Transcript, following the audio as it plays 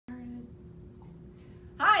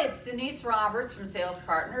Hi, it's Denise Roberts from Sales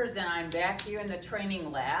Partners, and I'm back here in the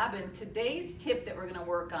training lab. And today's tip that we're going to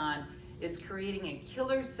work on is creating a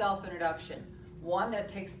killer self-introduction. One that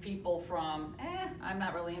takes people from, I'm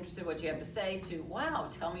not really interested in what you have to say, to, wow,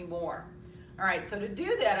 tell me more. All right, so to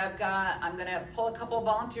do that, I'm going to pull a couple of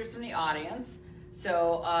volunteers from the audience.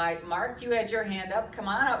 So, Mark, you had your hand up. Come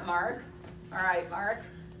on up, Mark. All right, Mark.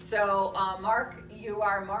 So, Mark, you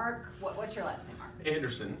are Mark, what's your last name, Mark?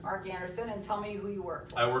 Anderson. Mark Anderson, and tell me who you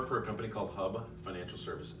work for. I work for a company called Hub Financial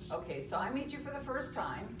Services. Okay, so I meet you for the first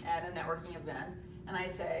time at a networking event, and I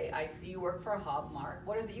say, I see you work for Hub, Mark.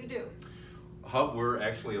 What is it you do? Hub, we're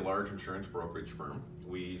actually a large insurance brokerage firm.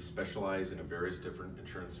 We specialize in various different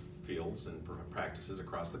insurance fields and practices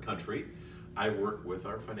across the country. I work with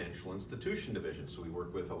our financial institution division, so we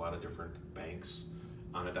work with a lot of different banks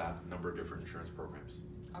on a number of different insurance programs.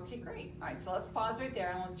 Okay, great. All right, so let's pause right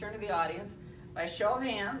there and let's turn to the audience. By show of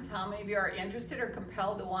hands, how many of you are interested or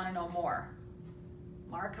compelled to want to know more?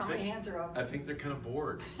 Mark, how many hands are up? I think they're kind of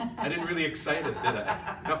bored. I didn't really excite it, did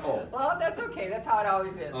I? No. Well, that's okay. That's how it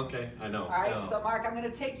always is. Okay, I know. All right, so Mark, I'm going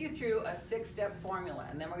to take you through a 6-step formula,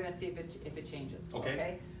 and then we're going to see if it changes.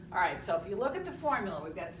 Okay. All right, so if you look at the formula,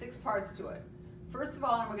 we've got 6 parts to it. First of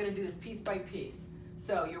all, and we're going to do this piece by piece.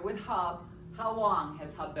 So you're with Hub. How long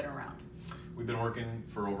has Hub been around? We've been working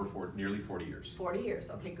for over nearly 40 years. 40 years,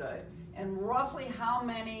 okay, good. And roughly how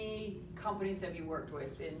many companies have you worked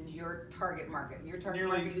with in your target market? Your target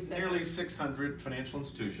market, you said? Nearly 600 financial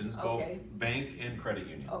institutions, both bank and credit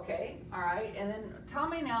union. Okay, all right. And then tell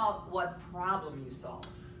me now what problem you solve.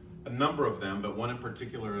 A number of them, but one in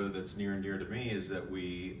particular that's near and dear to me is that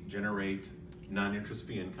we generate non-interest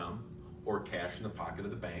fee income or cash in the pocket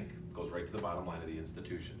of the bank, goes right to the bottom line of the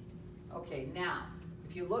institution. Okay, now,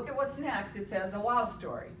 if you look at what's next, it says the wow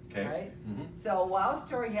story, right? Mm-hmm. So wow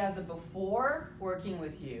story has a before working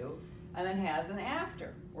with you and then has an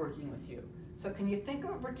after working with you. So can you think of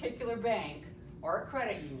a particular bank or a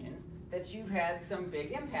credit union that you've had some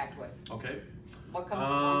big impact with? Okay. What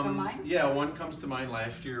comes to mind? Yeah, one comes to mind.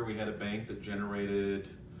 Last year we had a bank that generated,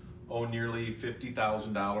 nearly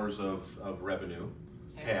 $50,000 of revenue,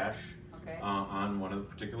 cash, on one of the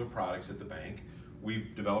particular products at the bank. We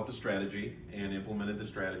developed a strategy and implemented the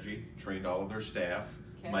strategy, trained all of their staff,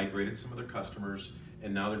 migrated some of their customers,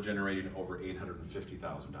 and now they're generating over $850,000.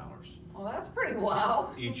 Well, that's pretty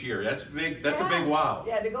wow. Each year. That's big. That's a big wow.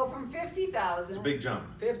 Yeah, to go from 50,000. It's a big jump.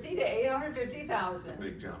 50 to 850,000. It's a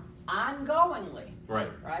big jump. Ongoingly.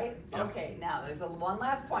 Right. Right? Yep. Okay, now there's one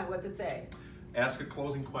last point. What's it say? Ask a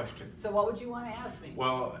closing question. So what would you want to ask me?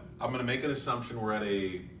 Well, I'm going to make an assumption we're at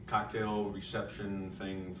a cocktail reception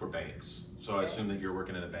thing for banks. So I assume that you're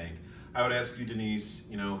working at a bank. I would ask you, Denise,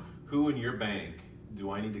 who in your bank do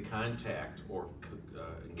I need to contact or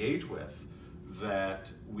engage with that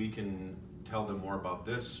we can tell them more about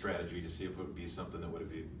this strategy to see if it would be something that would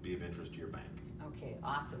be of interest to your bank? Okay,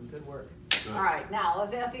 awesome. Good work. Good. All right, now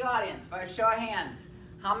let's ask the audience by a show of hands.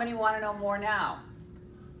 How many want to know more now?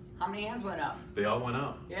 How many hands went up? They all went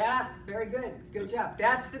up. Yeah, very good. Good job.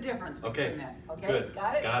 That's the difference between that. Okay, good.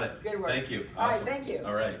 Got it? Got it. Good work. Thank you. All awesome. right, thank you.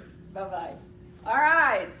 All right. Bye-bye. All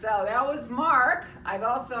right, so that was Mark. I'm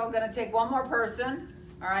also going to take one more person.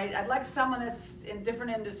 All right, I'd like someone that's in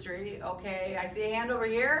different industry. Okay, I see a hand over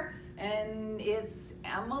here, and it's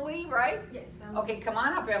Emily, right? Yes. Okay, come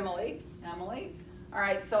on up, Emily. Emily. All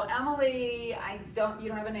right, so Emily, you don't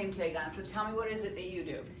have a name tag on, so tell me what is it that you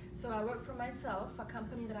do? So I work for myself, a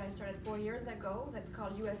company that I started 4 years ago that's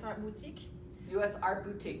called US Art Boutique. US Art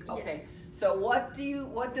Boutique, okay. Yes. So what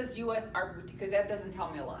does US Art Boutique, because that doesn't tell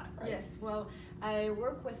me a lot, right? Yes, well, I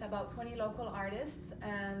work with about 20 local artists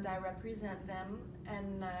and I represent them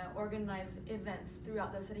and organize events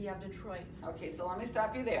throughout the city of Detroit. Okay, so let me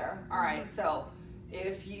stop you there. All right, so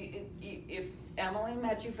if Emily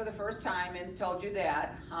met you for the first time and told you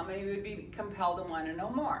that, how many would be compelled to want to know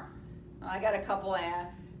more? I got a couple.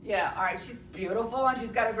 Yeah, all right, she's beautiful and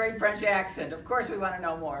she's got a great French accent. Of course we want to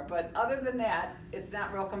know more, but other than that, it's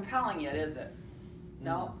not real compelling yet, is it?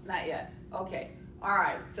 No, not yet. Okay, all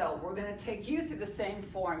right, so we're going to take you through the same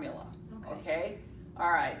formula, okay? All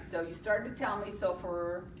right, so you started to tell me, so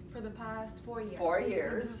for the past 4 years. 4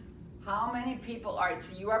 years, how many people, all right,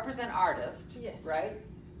 so you represent artists, yes, right?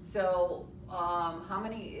 So how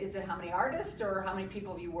many artists or how many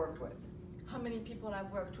people have you worked with? How many people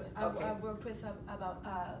I've worked with? Okay. I've worked with about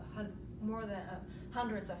more than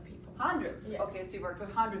hundreds of people. Hundreds? Yes. Okay, so you worked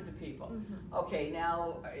with hundreds of people. Mm-hmm. Okay,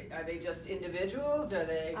 now, are they just individuals? Are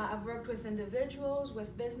they? I've worked with individuals,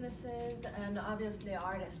 with businesses, and obviously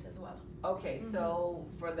artists as well. Okay, so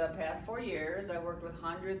for the past 4 years, I worked with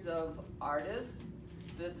hundreds of artists,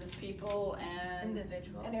 business people and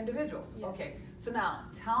Individuals. And individuals. Yes. Okay. So now,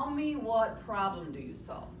 tell me, what problem do you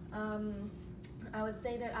solve? I would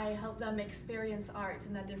say that I help them experience art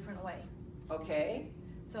in a different way. Okay.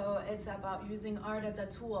 So it's about using art as a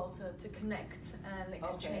tool to connect and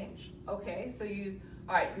exchange. Okay. So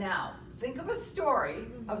all right, now think of a story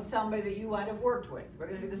of somebody that you might have worked with. We're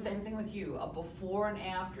going to do the same thing with you, a before and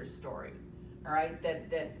after story. All right,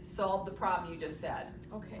 that solved the problem you just said.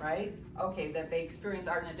 Okay. Right? Okay, that they experience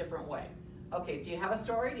art in a different way. Okay, do you have a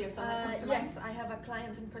story? Do you have something that comes to mind? Yes, I have a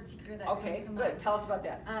client in particular that Okay, comes to good. mind. Tell us about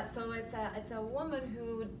that. So it's a woman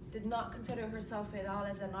who did not consider herself at all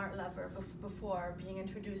as an art lover before being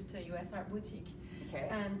introduced to US Art Boutique. Okay.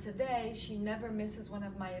 And today she never misses one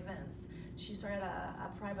of my events. She started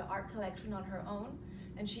a private art collection on her own,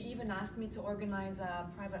 and she even asked me to organize a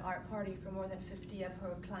private art party for more than 50 of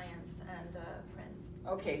her clients and friends.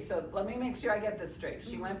 Okay, so let me make sure I get this straight.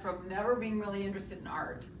 She went from never being really interested in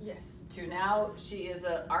art Yes. to now she is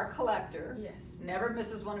an art collector, Yes. never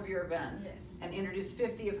misses one of your events, Yes. and introduced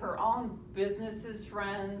 50 of her own businesses,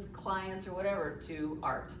 friends, clients, or whatever to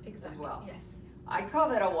art Exactly. as well. Yes. I call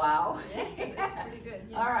that a wow. Yes, it's pretty good.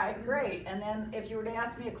 Yes. All right, great. And then if you were to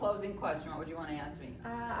ask me a closing question, what would you want to ask me?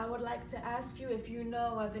 I would like to ask you if you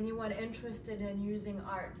know of anyone interested in using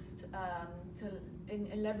arts in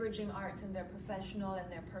leveraging art in their professional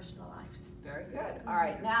and their personal lives. Very good. All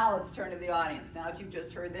right, now let's turn to the audience. Now that you've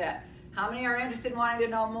just heard that, how many are interested in wanting to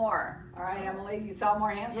know more? All right, Emily, you saw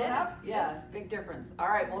more hands went up? Yes. Yeah, big difference. All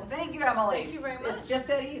right, well, thank you, Emily. Thank you very much. It's just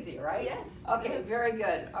that easy, right? Yes. Okay, very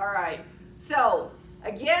good. All right. So,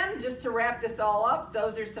 again, just to wrap this all up,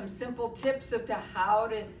 those are some simple tips of to how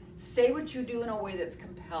to say what you do in a way that's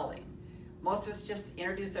compelling. Most of us just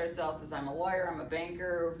introduce ourselves as I'm a lawyer, I'm a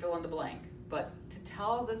banker, fill in the blank. But to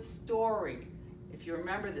tell the story, if you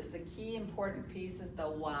remember this, the key important piece is the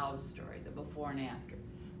wow story, the before and after.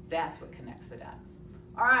 That's what connects the dots.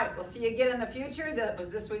 All right, we'll see you again in the future. That was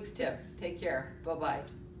this week's tip. Take care. Bye-bye.